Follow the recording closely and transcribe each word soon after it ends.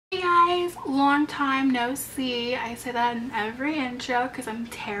guys, long time no see. I say that in every intro because I'm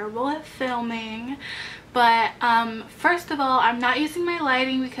terrible at filming. But first of all, I'm not using my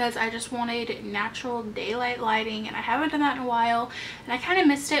lighting because I just wanted natural daylight lighting and I haven't done that in a while and I kind of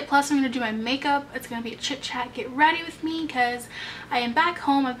missed it. Plus I'm going to do my makeup. It's going to be a chit chat, get ready with me because I am back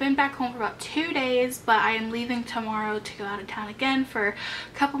home. I've been back home for about 2 days, but I am leaving tomorrow to go out of town again for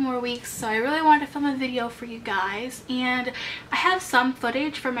a couple more weeks. So I really wanted to film a video for you guys, and I have some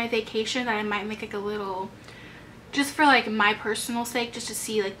footage from my vacation that I might make like a little, just for like my personal sake, just to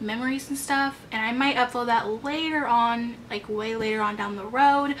see like memories and stuff, and I might upload that later on, like way later on down the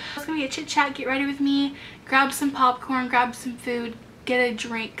road. It's gonna be a chit chat, get ready with me, grab some popcorn, grab some food, get a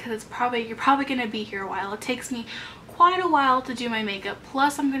drink because you're probably gonna be here a while. It takes me quite a while to do my makeup,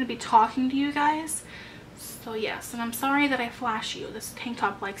 plus I'm gonna be talking to you guys. So yes, and I'm sorry that I flash you. This tank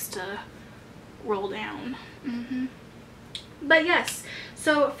top likes to roll down. But yes,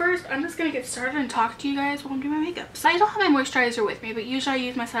 so first I'm just gonna get started and talk to you guys while I'm doing my makeup. So I don't have my moisturizer with me, but usually I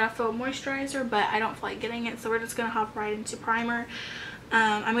use my Cetaphil moisturizer, but I don't feel like getting it, so we're just gonna hop right into primer.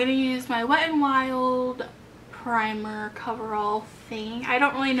 I'm gonna use my Wet n Wild primer coverall thing. I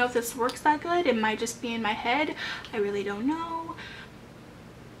don't really know if this works that good. It might just be in my head. I really don't know.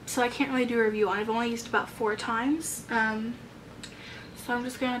 So I can't really do a review on it. I've only used it about 4 times. So I'm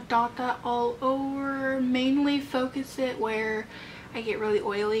just gonna dot that all over, mainly focus it where I get really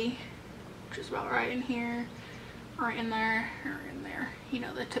oily, which is about right in here, right in there, or in there, you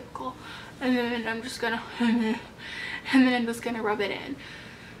know, the typical. And then I'm just gonna and then I'm just gonna rub it in.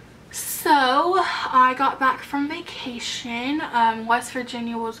 So I got back from vacation. West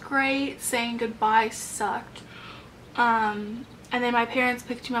Virginia was great. Saying goodbye sucked. And then my parents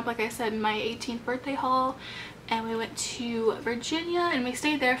picked me up, like I said, in my 18th birthday haul, and we went to Virginia and we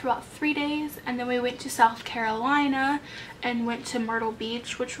stayed there for about 3 days, and then we went to South Carolina and went to Myrtle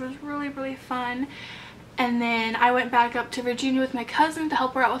Beach, which was really fun. And then I went back up to Virginia with my cousin to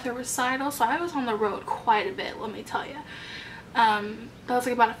help her out with her recital, so I was on the road quite a bit, let me tell you. That was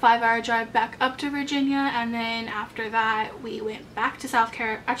like about a 5-hour drive back up to Virginia, and then after that we went back to South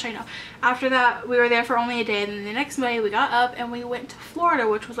Carolina. Actually no, after that we were there for only a day, and then the next day we got up and we went to Florida,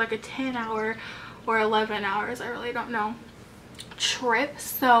 which was like a 10-hour or 11 hours, I really don't know, trip.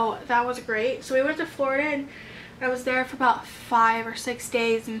 So that was great. So we went to Florida and I was there for about 5 or 6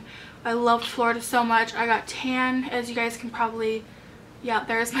 days, and I loved Florida so much. I got tan, as you guys can probably, yeah,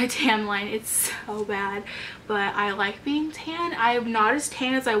 there's my tan line. It's so bad, but I like being tan. I'm not as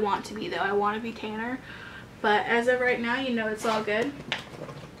tan as I want to be though. I want to be tanner, but as of right now, you know, it's all good.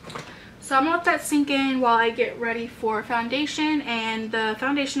 So I'm gonna let that sink in while I get ready for foundation. And the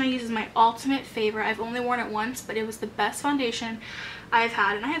foundation I use is my ultimate favorite. I've only worn it once, but it was the best foundation I've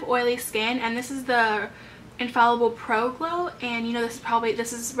had, and I have oily skin, and this is the Infallible Pro Glow, and you know,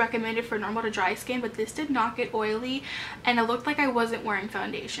 this is recommended for normal to dry skin, but this did not get oily and it looked like I wasn't wearing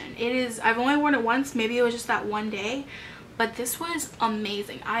foundation. I've only worn it once, maybe it was just that one day, but this was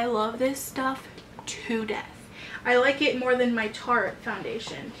amazing. I love this stuff to death. I like it more than my Tarte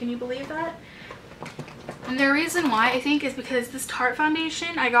foundation. Can you believe that? And the reason why I think is because this Tarte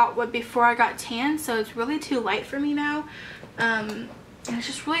foundation I got before I got tan, so it's really too light for me now. And it's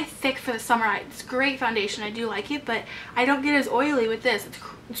just really thick for the summer. It's great foundation, I do like it, but I don't get as oily with this.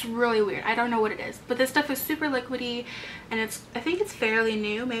 It's really weird. I don't know what it is, but this stuff is super liquidy, and I think it's fairly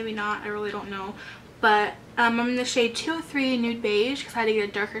new, maybe not, I really don't know. But I'm in the shade 203 Nude Beige because I had to get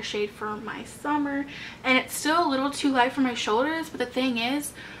a darker shade for my summer, and it's still a little too light for my shoulders. But the thing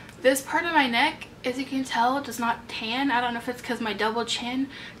is, this part of my neck, as you can tell, does not tan. I don't know if it's because my double chin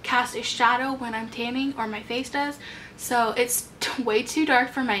casts a shadow when I'm tanning, or my face does. So it's way too dark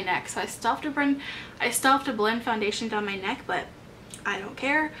for my neck. So I still have to blend foundation down my neck, but I don't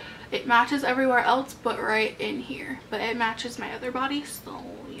care. It matches everywhere else but right in here. But it matches my other body, so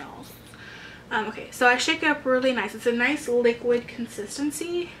y'all. Okay, so I shake it up really nice. It's a nice liquid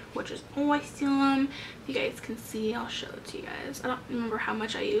consistency, which is awesome. If you guys can see, I'll show it to you guys. I don't remember how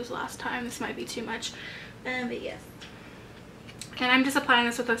much I used last time. This might be too much. But yes. And I'm just applying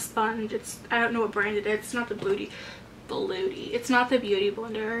this with a sponge. I don't know what brand it is. It's not the it's not the Beauty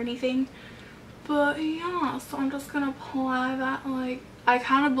Blender or anything. But yeah, so I'm just gonna apply that, like, I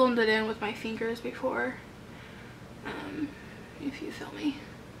kind of blended in with my fingers before. If you feel me.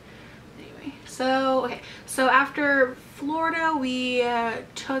 So okay, so after Florida we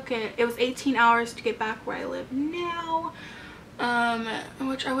it was 18 hours to get back where I live now,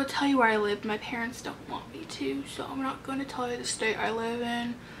 which I would tell you where I live. My parents don't want me to, so I'm not going to tell you the state I live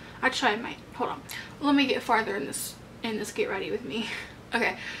in. Actually I might. Hold on, let me get farther in this get ready with me.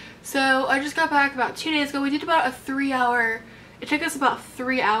 Okay, so I just got back about 2 days ago. We did about a 3-hour, it took us about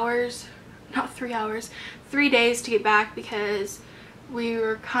 3 hours not 3 hours, 3 days to get back because we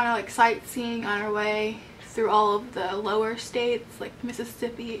were kind of like sightseeing on our way through all of the lower states, like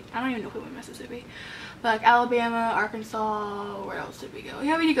Mississippi. I don't even know if we went to Mississippi, but like Alabama, Arkansas. Where else did we go?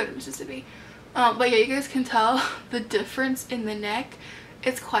 Yeah, we did go to Mississippi. But yeah, you guys can tell the difference in the neck.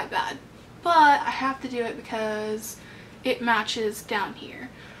 It's quite bad, but I have to do it because it matches down here,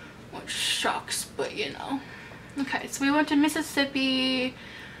 which sucks, but you know. Okay, so we went to Mississippi,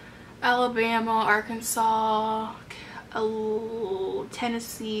 Alabama, Arkansas,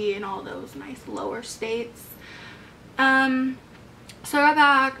 Tennessee, and all those nice lower states. So I got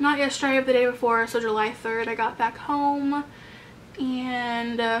back, not yesterday, but the day before, so July 3rd, I got back home,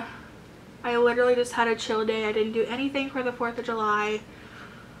 and I literally just had a chill day. I didn't do anything for the 4th of July,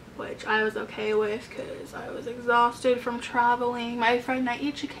 which I was okay with because I was exhausted from traveling. My friend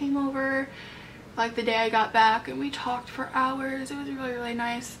Naisha came over like the day I got back, and we talked for hours. It was really, really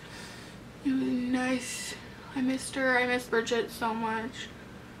nice. It was nice. I missed her. I miss Bridget so much.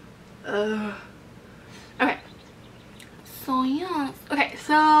 Okay. So yeah. Okay,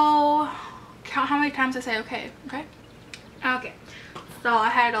 so count how many times I say okay. Okay. Okay. So I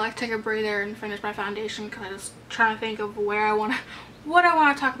had to like take a breather and finish my foundation because I was trying to think of what I want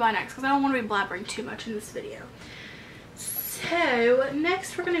to talk about next, because I don't want to be blabbering too much in this video. So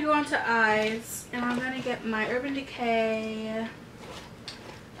next we're gonna go on to eyes, and I'm gonna get my Urban Decay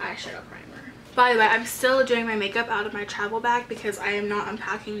eyeshadow primer. By the way, I'm still doing my makeup out of my travel bag because I am not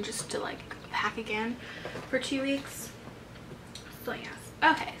unpacking just to like pack again for 2 weeks. So yes.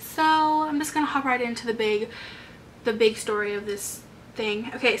 Okay, so I'm just gonna hop right into the big story of this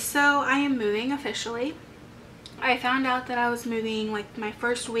thing. Okay, so I am moving officially. I found out that I was moving like my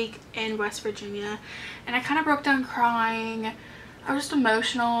first week in West Virginia, and I kind of broke down crying. I was just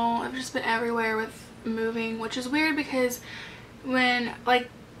emotional. I've just been everywhere with moving, which is weird because when like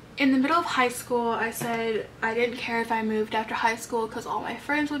in the middle of high school I said I didn't care if I moved after high school because all my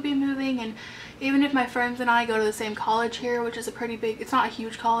friends would be moving, and even if my friends and I go to the same college here, which is a pretty big, it's not a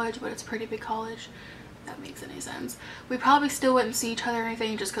huge college, but it's a pretty big college, if that makes any sense, we probably still wouldn't see each other or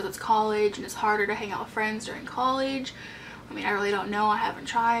anything just because it's college and it's harder to hang out with friends during college. I mean, I really don't know. I haven't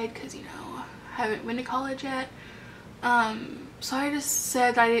tried because, you know, I haven't been to college yet. So I just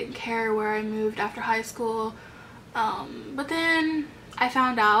said I didn't care where I moved after high school. But then I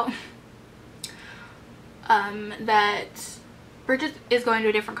found out that Bridget is going to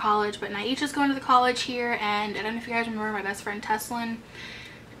a different college, but Naisha's going to the college here, and I don't know if you guys remember my best friend Teslin.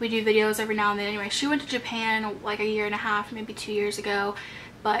 We do videos every now and then. Anyway, she went to Japan like a year and a half, maybe 2 years ago,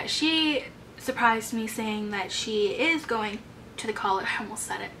 but she surprised me saying that she is going to the college, I almost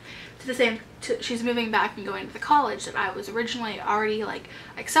said it, to the same, she's moving back and going to the college that I was originally already like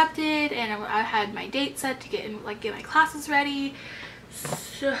accepted, and I had my date set to get in, like get my classes ready.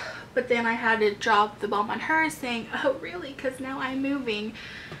 So, but then I had to drop the bomb on her saying, oh really, because now I'm moving,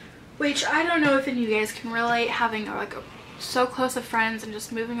 which I don't know if any of you guys can relate, having like so close of friends and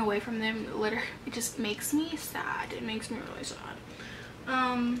just moving away from them. Literally, it just makes me sad. It makes me really sad.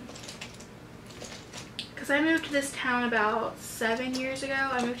 Because I moved to this town about 7 years ago.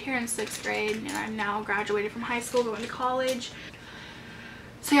 I moved here in 6th grade, and I'm now graduated from high school, going to college.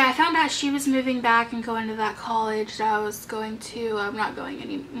 So yeah, I found out she was moving back and going to that college that I was going to. I'm not going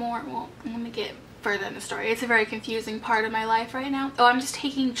anymore. Well, let me get further in the story. It's a very confusing part of my life right now. Oh, I'm just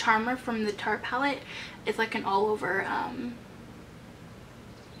taking Charmer from the Tarte palette. It's like an all over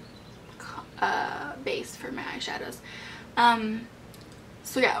base for my eyeshadows.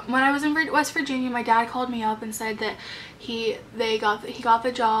 So yeah, when I was in West Virginia, my dad called me up and said that he got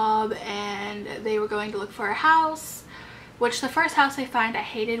the job and they were going to look for a house, which the first house they find I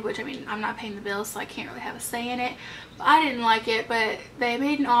hated, which I mean, I'm not paying the bills, so I can't really have a say in it. But I didn't like it, but they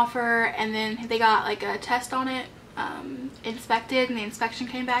made an offer, and then they got like a test on it inspected, and the inspection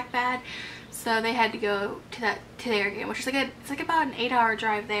came back bad. So they had to go to there again, which is like it's like about an 8-hour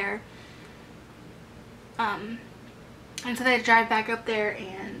drive there. And so they had to drive back up there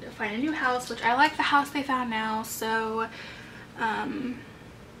and find a new house, which I like the house they found now. So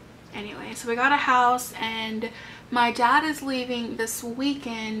anyway, so we got a house, and my dad is leaving this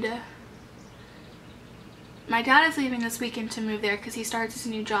weekend. My dad is leaving this weekend to move there because he starts his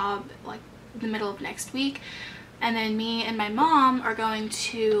new job like in the middle of next week. And then me and my mom are going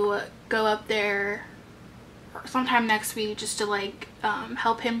to go up there sometime next week just to like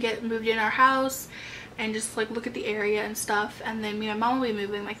help him get moved in our house and just like look at the area and stuff. And then me and my mom will be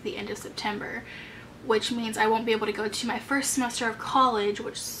moving like the end of September, which means I won't be able to go to my first semester of college,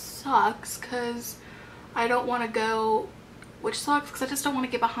 which sucks because I don't want to go which sucks because I just don't want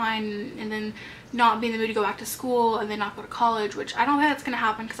to get behind and then not be in the mood to go back to school and then not go to college, which I don't think that's going to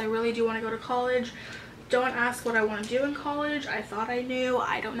happen because I really do want to go to college. Don't ask what I want to do in college. I thought I knew.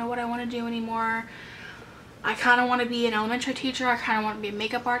 I don't know what I want to do anymore. I kind of want to be an elementary teacher. I kind of want to be a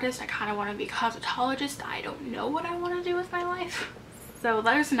makeup artist. I kind of want to be a cosmetologist. I don't know what I want to do with my life. So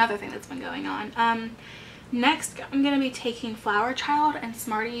there's another thing that's been going on. Next, I'm going to be taking Flower Child and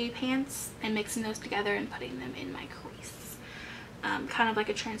Smarty Pants and mixing those together and putting them in my crease. Kind of like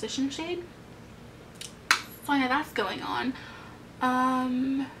a transition shade. So yeah, that's going on.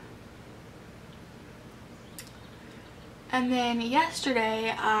 And then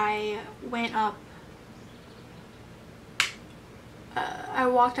yesterday I went up, I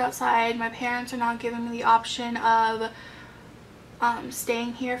walked outside. My parents are now giving me the option of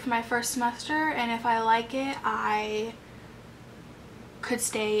staying here for my first semester, and if I like it I could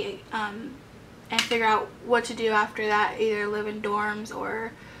stay and figure out what to do after that, either live in dorms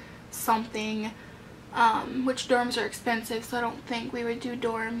or something, which dorms are expensive, so I don't think we would do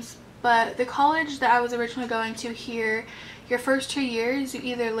dorms. But the college that I was originally going to here, your first 2 years you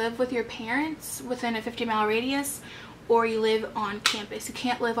either live with your parents within a 50-mile radius or you live on campus. You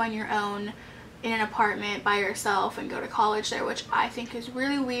can't live on your own in an apartment by yourself and go to college there, which I think is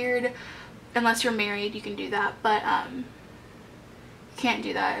really weird. Unless you're married you can do that, but you can't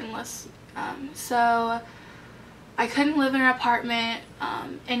do that unless so I couldn't live in an apartment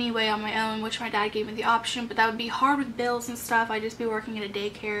anyway on my own, which my dad gave me the option, but that would be hard with bills and stuff. I'd just be working at a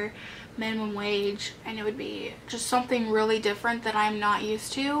daycare, minimum wage, and it would be just something really different that I'm not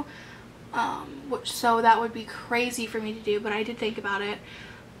used to, so that would be crazy for me to do, but I did think about it.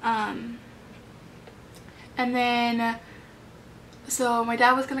 And then, so my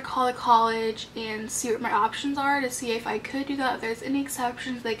dad was going to call the college and see what my options are to see if I could do that. If there's any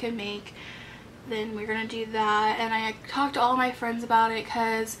exceptions they could make, then we're going to do that. And I talked to all my friends about it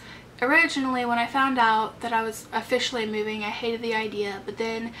because originally when I found out that I was officially moving, I hated the idea. But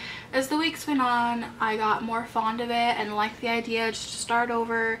then as the weeks went on, I got more fond of it and liked the idea just to start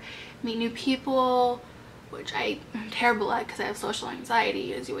over, meet new people, which I'm terrible at because I have social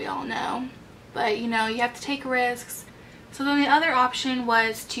anxiety, as we all know. But you know, you have to take risks. So then the other option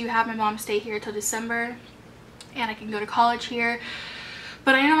was to have my mom stay here till December and I can go to college here.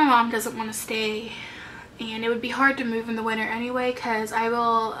 But I know my mom doesn't want to stay, and it would be hard to move in the winter anyway because I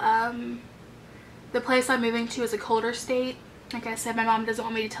will, the place I'm moving to is a colder state. Like I said, my mom doesn't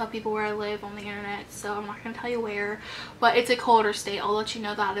want me to tell people where I live on the internet, so I'm not going to tell you where. But it's a colder state, I'll let you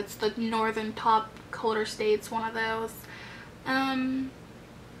know that. It's the northern top colder states, one of those.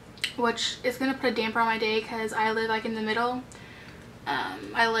 Which is going to put a damper on my day because I live like in the middle.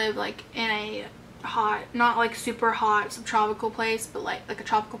 I live like in a hot, not like super hot subtropical place, but like a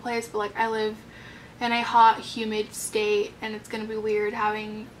tropical place, but like I live in a hot humid state, and it's going to be weird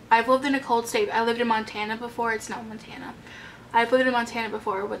having, I've lived in a cold state. I lived in Montana before. It's not Montana. I've lived in Montana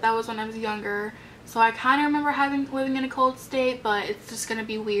before, but that was when I was younger, so I kind of remember living in a cold state, but it's just going to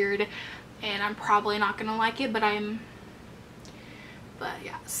be weird and I'm probably not going to like it. But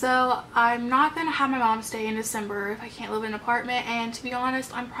yeah, so I'm not going to have my mom stay in December if I can't live in an apartment, and to be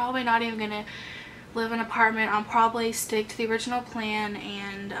honest, I'm probably not even going to live in an apartment. I'll probably stick to the original plan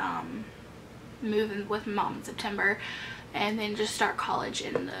and move in with my mom in September and then just start college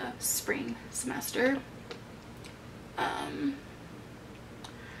in the spring semester.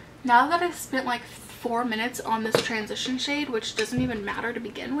 Now that I've spent like 4 minutes on this transition shade, which doesn't even matter to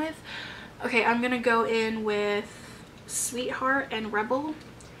begin with, okay, I'm going to go in with Sweetheart and Rebel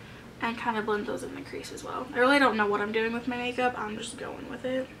and kind of blend those in the crease as well. I really don't know what I'm doing with my makeup. I'm just going with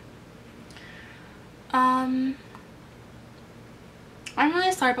it. I'm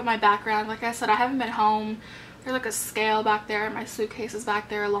really sorry about my background. Like I said, I haven't been home. There's like a scale back there, my suitcase is back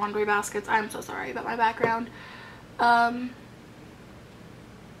there, laundry baskets. I'm so sorry about my background.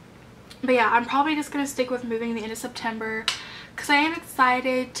 But yeah, I'm probably just going to stick with moving the end of September because I am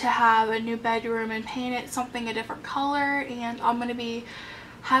excited to have a new bedroom and paint it something a different color, and I'm going to be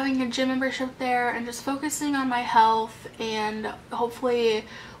having a gym membership there and just focusing on my health and hopefully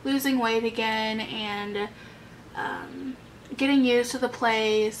losing weight again and getting used to the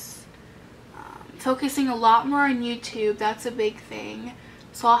place, focusing a lot more on YouTube. That's a big thing,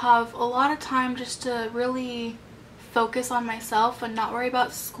 so I'll have a lot of time just to really focus on myself and not worry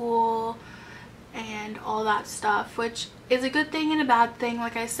about school and all that stuff, which is a good thing and a bad thing.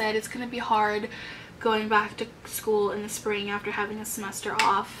 Like I said, it's going to be hard going back to school in the spring after having a semester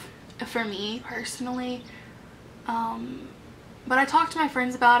off for me personally. But I talked to my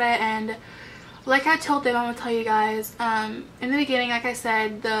friends about it, and like I told them, I'm going to tell you guys, in the beginning, like I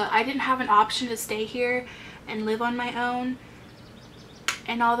said, I didn't have an option to stay here and live on my own.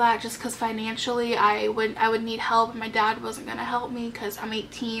 and all that, just because financially I would need help, and my dad wasn't going to help me because I'm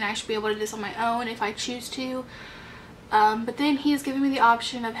 18. I should be able to do this on my own if I choose to. But then he's giving me the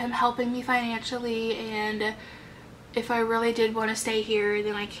option of him helping me financially, and if I really did want to stay here,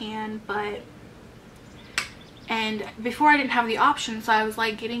 then I can. And before I didn't have the option, so I was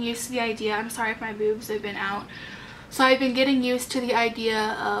like getting used to the idea. I'm sorry if my boobs have been out. So I've been getting used to the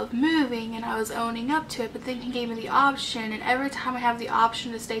idea of moving, and I was owning up to it. But then he gave me the option, and every time I have the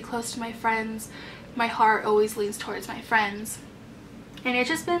option to stay close to my friends, my heart always leans towards my friends. And it's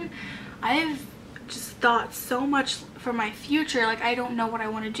just been, I've just thought so much for my future. Like, I don't know what I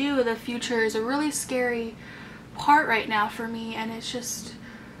want to do. The future is a really scary part right now for me, and it's just,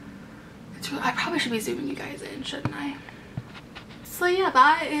 I probably should be zooming you guys in, shouldn't I? So yeah,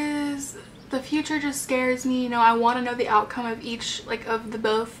 that is, the future just scares me. You know, I want to know the outcome of each, like, of the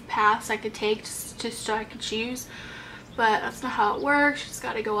both paths I could take, just so I could choose. But that's not how it works. You just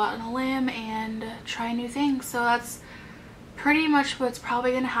got to go out on a limb and try new things. So that's pretty much what's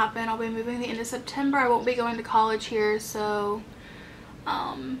probably going to happen. I'll be moving the end of September. I won't be going to college here, so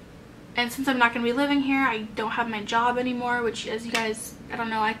and since I'm not going to be living here, I don't have my job anymore, which, as you guys, I don't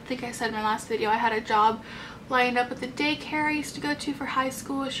know, I think I said in my last video, I had a job lined up at the daycare I used to go to for high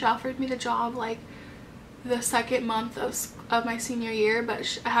school. She offered me the job like the second month of my senior year,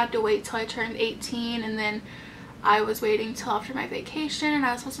 but I had to wait till I turned 18, and then I was waiting till after my vacation, and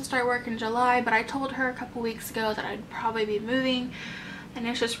I was supposed to start work in July, but I told her a couple weeks ago that I'd probably be moving, and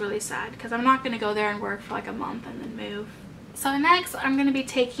it's just really sad because I'm not going to go there and work for like a month and then move. So next, I'm going to be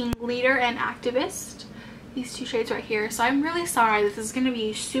taking Leader and Activist, these two shades right here. So I'm really sorry, this is going to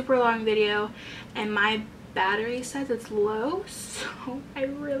be a super long video, and my battery says it's low, so I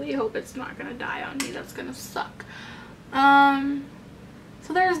really hope it's not going to die on me. That's going to suck.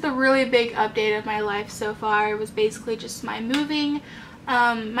 So there's the really big update of my life so far. It was basically just my moving.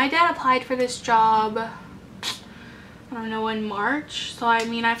 My dad applied for this job, I don't know, in March. So I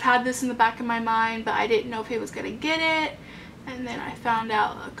mean, I've had this in the back of my mind, but I didn't know if he was going to get it. And then I found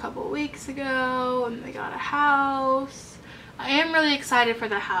out a couple weeks ago, and they got a house. I am really excited for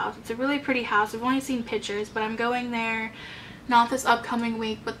the house. It's a really pretty house. I've only seen pictures, but I'm going there, not this upcoming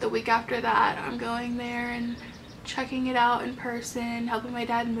week, but the week after that. I'm going there and checking it out in person, helping my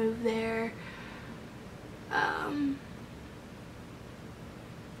dad move there.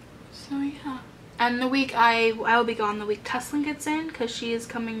 So yeah. And the week I will be gone the week Teslin gets in, because she is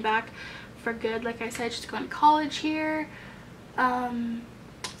coming back for good. Like I said, she's going to college here.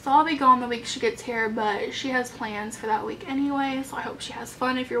 So I'll be gone the week she gets here, but she has plans for that week anyway, so I hope she has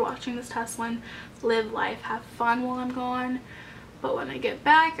fun. If you're watching this, Teslin, live life, have fun while I'm gone. But when I get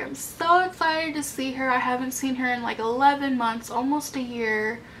back, I'm so excited to see her. I haven't seen her in like 11 months, almost a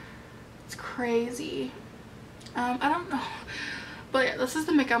year. It's crazy. I don't know, but yeah, this is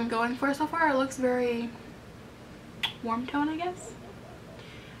the makeup I'm going for so far. It looks very warm tone, I guess.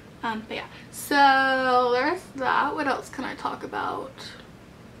 But yeah, so there's that. What else can I talk about?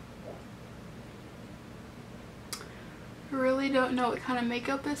 I really don't know what kind of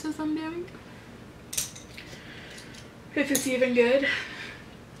makeup this is I'm doing. If it's even good.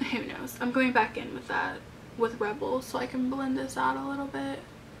 Who knows? I'm going back in with that, with Rebel, so I can blend this out a little bit.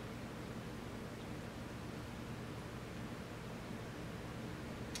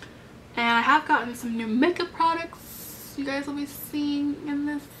 And I have gotten some new makeup products you guys will be seeing in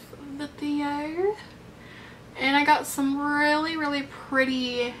this video. And I got some really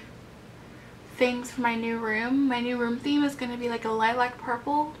pretty things for my new room. My new room theme is going to be like a lilac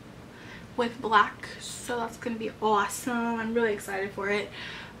purple with black, so that's going to be awesome. I'm really excited for it.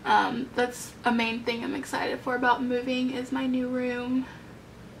 That's a main thing I'm excited for about moving, is my new room,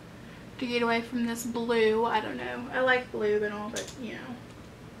 to get away from this blue. I don't know, I like blue and all, but you know.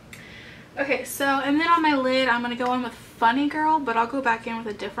 Okay, so, and then on my lid I'm going to go in with Funny Girl, but I'll go back in with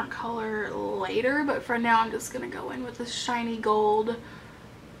a different color later. But for now I'm just going to go in with this shiny gold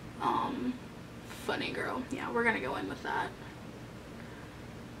Funny Girl. Yeah, we're going to go in with that.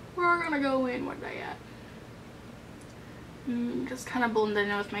 We're going to go in, what did I get? Just kind of blend it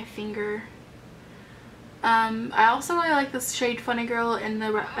in with my finger. I also really like this shade Funny Girl in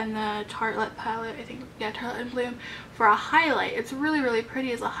the Tartlette palette. I think, yeah, Tartlette and Bloom, for a highlight. It's really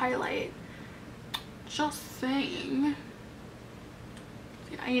pretty as a highlight. Just saying.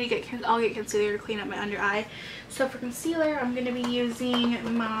 I need to get, I'll get concealer to clean up my under eye. So for concealer, I'm going to be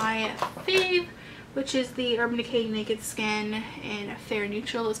using my fave, which is the Urban Decay Naked Skin in Fair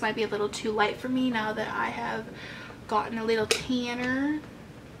Neutral. This might be a little too light for me now that I have gotten a little tanner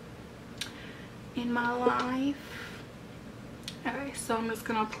in my life. Okay, so I'm just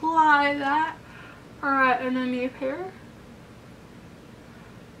going to apply that right underneath here.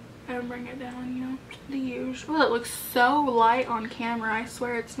 kind of bring it down, you know, the usual. Oh, it looks so light on camera. I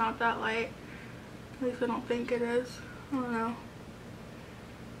swear it's not that light. At least I don't think it is. I don't know.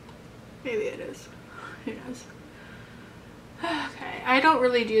 Maybe it is. Who knows? Okay, I don't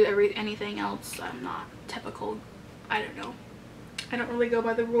really do anything else. I'm not typical. I don't know. I don't really go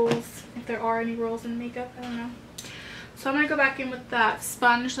by the rules, if there are any rules in makeup. I don't know. So I'm going to go back in with that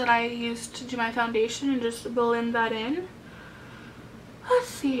sponge that I used to do my foundation and just blend that in. Let's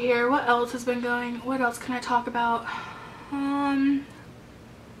see here. What else has been going? What else can I talk about? I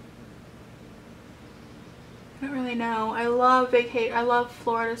don't really know. I love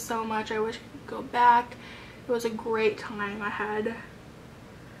Florida so much. I wish I could go back. It was a great time I had.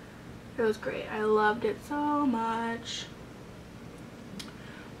 It was great. I loved it so much.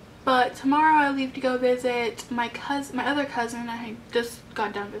 But tomorrow I leave to go visit my other cousin. I just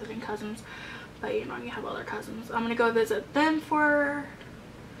got done visiting cousins, but you know, you have other cousins. I'm gonna go visit them for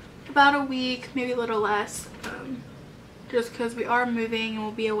about a week, maybe a little less, just because we are moving and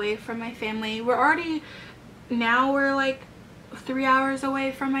we'll be away from my family. We're like 3 hours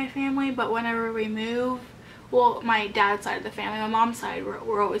away from my family, but whenever we move, well, my dad's side of the family, my mom's side,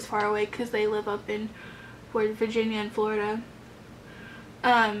 we're always far away because they live up in Virginia and Florida.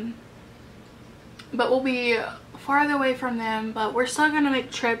 But we'll be farther away from them, but we're still gonna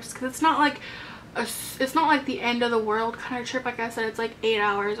make trips because it's not like the end of the world kind of trip. Like I said, it's like 8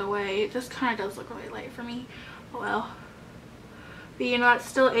 hours away. It just kind of does look really late for me. Oh well. But you know, it's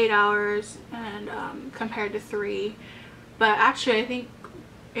still 8 hours and compared to 3. But actually I think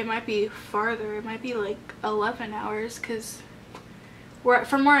it might be farther. It might be like 11 hours because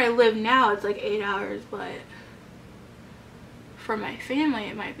from where I live now it's like 8 hours, but for my family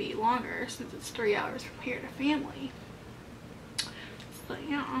it might be longer since it's 3 hours from here to family. So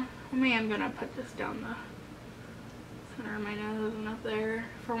yeah, I mean, I'm gonna put this down the center of my nose and up there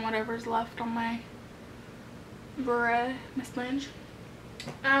from whatever's left on my sponge.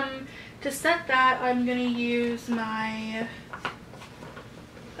 To set that, I'm gonna use my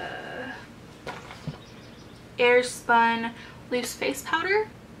Airspun loose face powder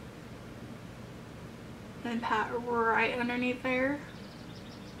and pat right underneath there.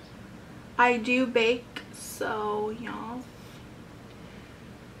 I do bake, so y'all,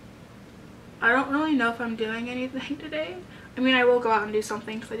 I don't really know if I'm doing anything today. I mean, I will go out and do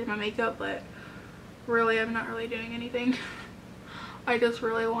something because I did my makeup, but really I'm not really doing anything. I just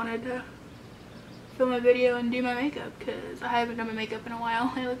really wanted to film a video and do my makeup because I haven't done my makeup in a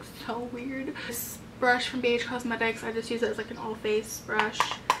while. It looks so weird. This brush from Beige Cosmetics, I just use it as like an all face brush.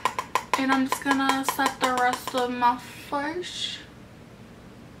 And I'm just gonna set the rest of my face.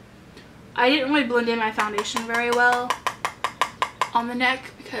 I didn't really blend in my foundation very well on the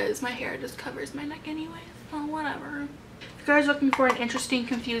neck because my hair just covers my neck anyway, so whatever. If you guys are looking for an interesting,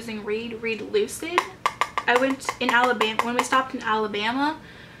 confusing read Lucid. I went in Alabama. When we stopped in Alabama,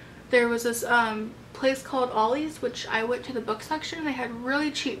 there was this place called Ollie's, which I went to the book section. They had really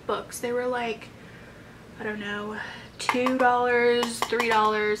cheap books. They were like, I don't know, $2, $3,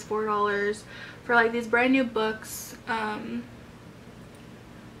 $4 for like these brand new books.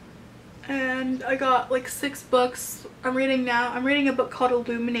 And I got like 6 books. I'm reading a book called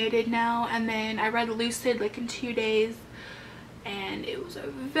Illuminated now, and then I read Lucid like in 2 days, and it was a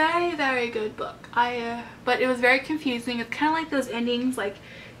very, very good book. But it was very confusing. It's kind of like those endings, like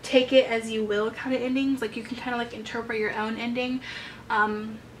take it as you will kind of endings. Like you can kind of like interpret your own ending. I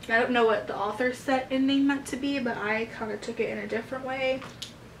don't know what the author set ending meant to be, but I kind of took it in a different way.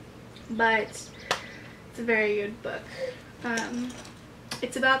 But it's a very good book.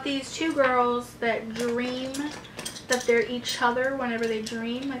 It's about these 2 girls that dream that they're each other whenever they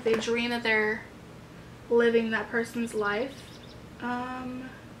dream. Like they dream that they're living that person's life. I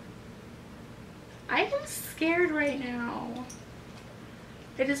am scared right now.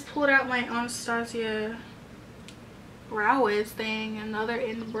 I just pulled out my Anastasia brow wiz thing and the other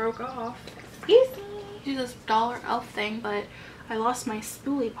end broke off. Excuse me. I do this dollar elf thing, but I lost my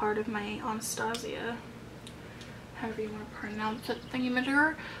spoolie part of my Anastasia, however you want to pronounce it,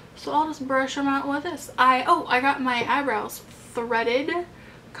 thingy-majigger. So I'll just brush them out with this. I got my eyebrows threaded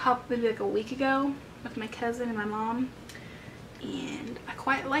maybe like a week ago with my cousin and my mom, and I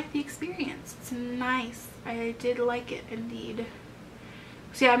quite like the experience. It's nice. I did like it indeed.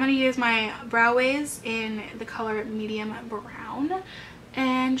 So yeah, I'm going to use my brow wiz in the color medium brown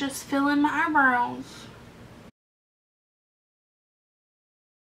and just fill in my eyebrows.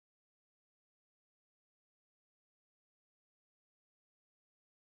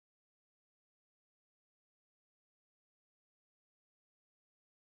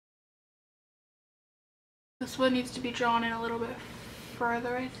 This one needs to be drawn in a little bit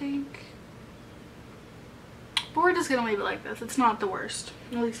further, I think. But we're just gonna leave it like this. It's not the worst,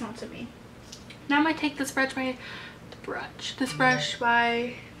 at least not to me. Now I'm gonna take this brush by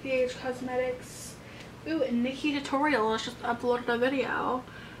Beige Cosmetics. Ooh, and Nikki Tutorial has just uploaded a video,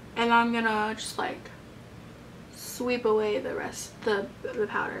 and I'm gonna just like sweep away the rest, the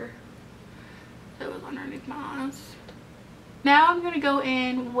powder that was underneath my eyes. Now I'm gonna go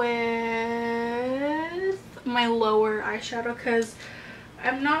in with my lower eyeshadow because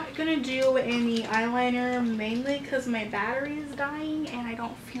I'm not gonna do any eyeliner, mainly because my battery is dying and I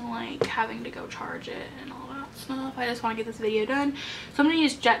don't feel like having to go charge it and all that stuff. I just want to get this video done. So I'm gonna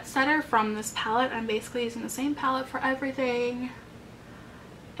use Jet Setter from this palette. I'm basically using the same palette for everything.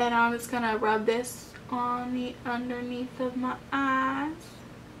 And I'm just gonna rub this on the underneath of my eyes.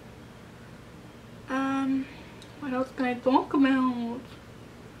 What else can I talk about?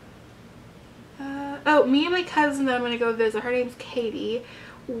 Oh, me and my cousin that I'm gonna go visit, her name's Katie.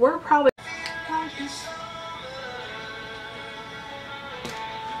 We're probably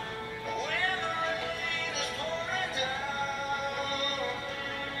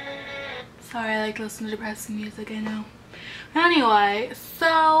sorry, I like to listen to depressing music, I know. Anyway,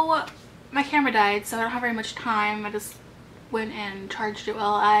 so my camera died, so I don't have very much time. I just went and charged it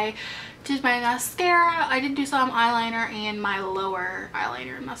while I did my mascara. I did do some eyeliner and my lower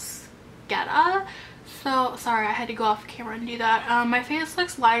eyeliner and mascara. So sorry, I had to go off camera and do that. My face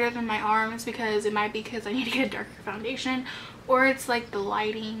looks lighter than my arms because it might be because I need to get a darker foundation, or it's like the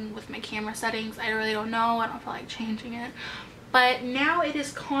lighting with my camera settings. I really don't know. I don't feel like changing it. But now it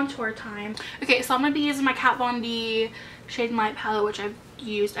is contour time. Okay, so I'm gonna be using my Kat Von D Shade and Light palette, which I've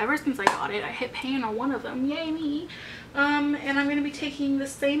used ever since I got it. I hit pan on one of them, yay me. And I'm gonna be taking the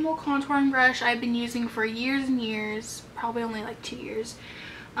same old contouring brush I've been using for years and years, probably only like 2 years.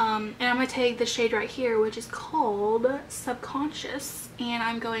 And I'm gonna take the shade right here, which is called Subconscious, and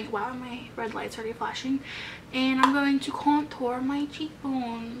I'm going, wow, my red light's already flashing, and I'm going to contour my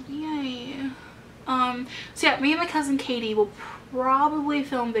cheekbones, yay. So yeah, me and my cousin Katie will probably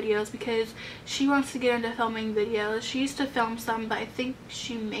film videos because she wants to get into filming videos. She used to film some, but I think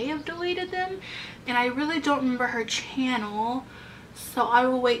she may have deleted them, and I really don't remember her channel, so I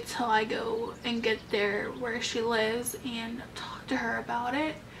will wait till I go and get there where she lives and talk to her about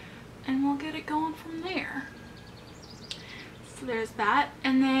it, and we'll get it going from there. So there's that,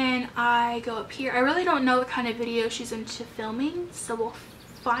 and then I go up here. I really don't know what kind of video she's into filming, so we'll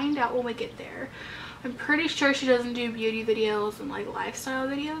find out when we get there. I'm pretty sure she doesn't do beauty videos and like lifestyle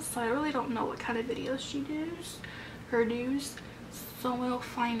videos, so I really don't know what kind of videos she does, so we'll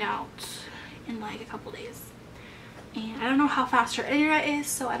find out in like a couple days. And I don't know how fast her internet is,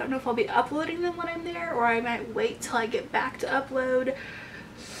 so I don't know if I'll be uploading them when I'm there, or I might wait till I get back to upload.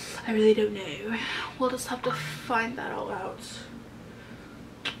 I really don't know. We'll just have to find that all out.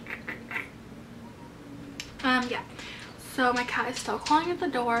 Yeah. So my cat is still clawing at the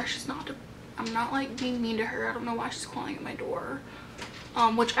door. She's not, I'm not like being mean to her. I don't know why she's clawing at my door.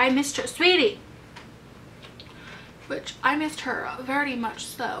 Which I missed her, sweetie. Which I missed her very much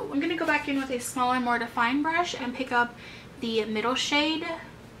so. I'm gonna go back in with a smaller, more defined brush and pick up the middle shade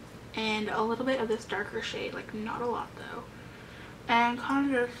and a little bit of this darker shade, like not a lot though, and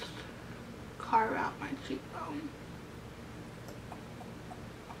kind of just carve out my cheekbone.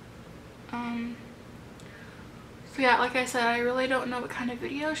 So yeah, like I said, I really don't know what kind of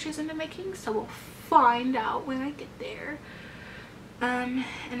video she's into making, so we'll find out when I get there. And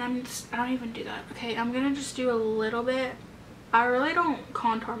I don't even do that. Okay, I'm gonna just do a little bit. I really don't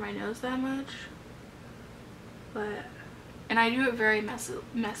contour my nose that much, and I do it very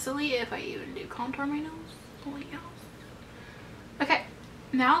messily if I even do contour my nose. Holy cow. Okay,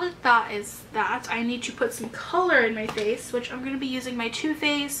 now that that is that, I need to put some color in my face, which I'm gonna be using my Too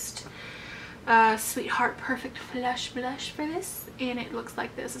Faced Sweetheart Perfect Flush Blush for this, and it looks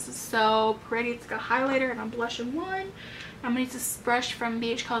like this. This is so pretty. It's got a highlighter and a blush in one. I'm gonna use this brush from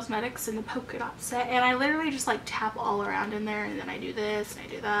BH Cosmetics in the polka dot set, and I literally just like tap all around in there, and then I do this and I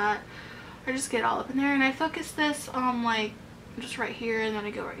do that. I just get it all up in there, and I focus this on like just right here, and then I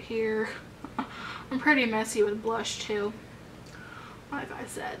go right here. I'm pretty messy with blush too. Like I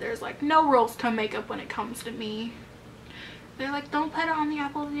said, there's like no rules to makeup when it comes to me. They're like, don't put it on the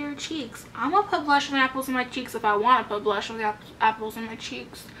apples of your cheeks. I'm gonna put blush on the apples of my cheeks if I want to put blush on the apples in my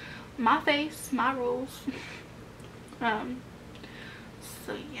cheeks. My face, my rules.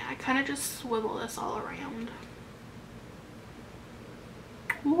 So yeah, I kind of just swivel this all around.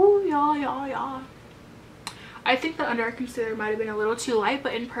 Ooh, yeah. I think the under eye concealer might have been a little too light,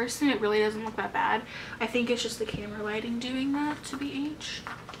 but in person it really doesn't look that bad. I think it's just the camera lighting doing that to BH.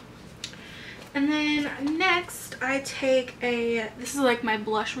 And then next I take this is like my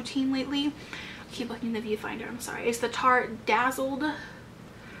blush routine lately. I keep looking in the viewfinder, I'm sorry. It's the Tarte Dazzled,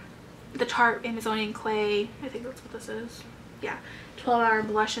 the Tarte Amazonian Clay, I think that's what this is. Yeah, 12-hour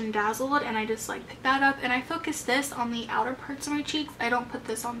blush and dazzled, and I just like pick that up and I focus this on the outer parts of my cheeks. I don't put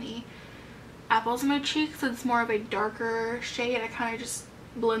this on the apples of my cheeks, so it's more of a darker shade. I kind of just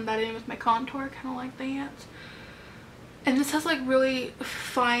blend that in with my contour, kind of like that. And this has like really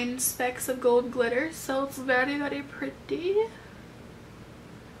fine specks of gold glitter, so it's very, very pretty.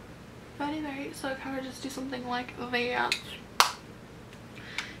 Very, very, so I kind of just do something like that.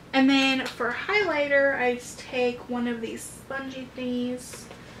 And then for highlighter, I just take one of these spongy thingies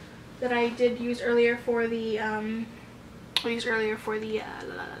that I did use earlier for the, I'm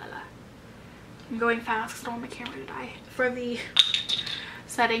going fast because I don't want my camera to die. For the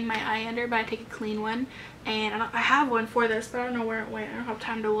setting my eye under, but I take a clean one. And I have one for this, but I don't know where it went. I don't have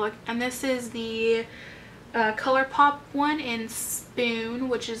time to look. And this is the Colourpop one in Spoon,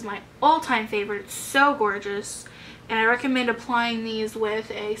 which is my all-time favorite. It's so gorgeous. And I recommend applying these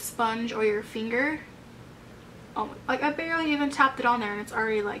with a sponge or your finger. Oh, like I barely even tapped it on there and it's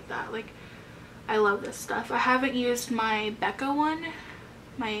already like that. Like, I love this stuff. I haven't used my Becca one,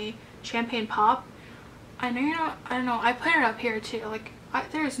 my Champagne Pop. I know you're not, I don't know, I put it up here too. Like,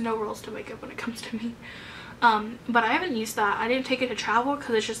 there's no rules to makeup when it comes to me. But I haven't used that. I didn't take it to travel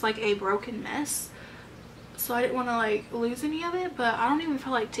because it's just like a broken mess. So I didn't want to like lose any of it, but I don't even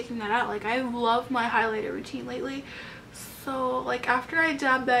feel like taking that out. Like, I love my highlighter routine lately. So like after I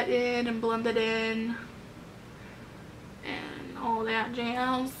dab that in and blend it in and all that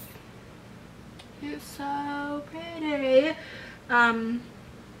jazz, it's so pretty.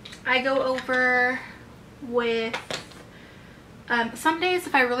 I go over with some days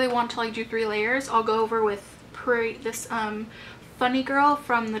if I really want to like do 3 layers, I'll go over with this Funny Girl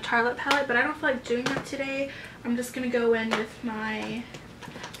from the Tartlette palette, but I don't feel like doing that today. I'm just gonna go in with my,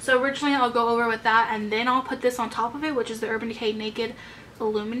 so originally I'll go over with that and then I'll put this on top of it, which is the Urban Decay Naked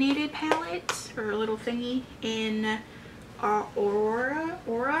Illuminated palette, or little thingy in Aura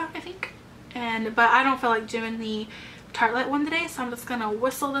I think. But I don't feel like doing the Tartlette one today, so I'm just gonna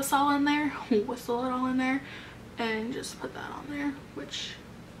whistle this all in there, whistle it all in there, and just put that on there, which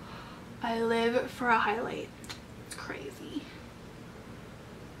I live for a highlight. It's crazy.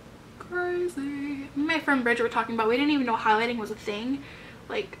 Crazy. My friend Bridget were talking about, we didn't even know highlighting was a thing.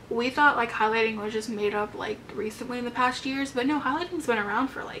 Like, we thought like highlighting was just made up like recently in the past years, but no, highlighting's been around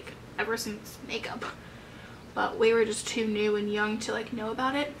for like ever since makeup. But we were just too new and young to like know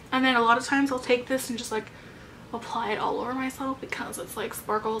about it. And then a lot of times I'll take this and just like apply it all over myself because it's like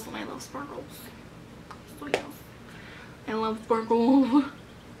sparkles and I love sparkles. So yeah, I love sparkles.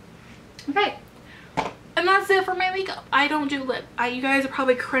 Okay, and that's it for my makeup. I don't do lip. You guys are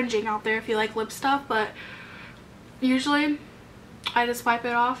probably cringing out there if you like lip stuff, but usually I just wipe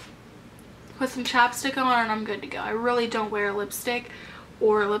it off, put some chapstick on, and I'm good to go. I really don't wear lipstick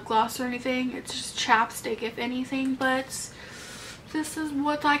or lip gloss or anything. It's just chapstick if anything, but this is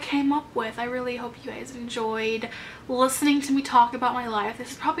what I came up with. I really hope you guys enjoyed listening to me talk about my life.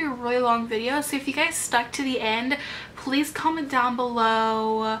 This is probably a really long video, so if you guys stuck to the end, please comment down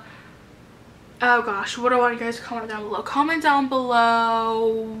below. Oh gosh, what do I want you guys to comment down below? Comment down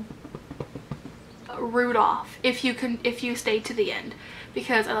below Rudolph if you stayed to the end,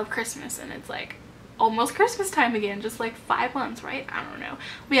 because I love Christmas and it's like almost Christmas time again, just like 5 months, right? I don't know.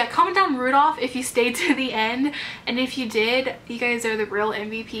 But yeah, comment down Rudolph if you stayed to the end, and if you did, you guys are the real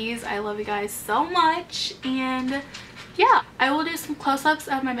MVPs. I love you guys so much. And yeah, I will do some close-ups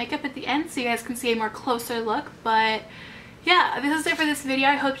of my makeup at the end so you guys can see a more closer look. But yeah, this is it for this video.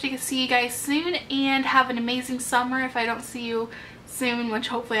 I hope to see you guys soon and have an amazing summer if I don't see you soon, which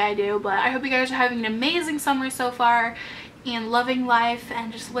hopefully I do. But I hope you guys are having an amazing summer so far and loving life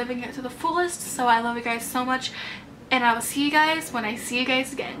and just living it to the fullest. So I love you guys so much, and I will see you guys when I see you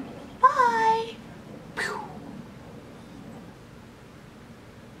guys again. Bye!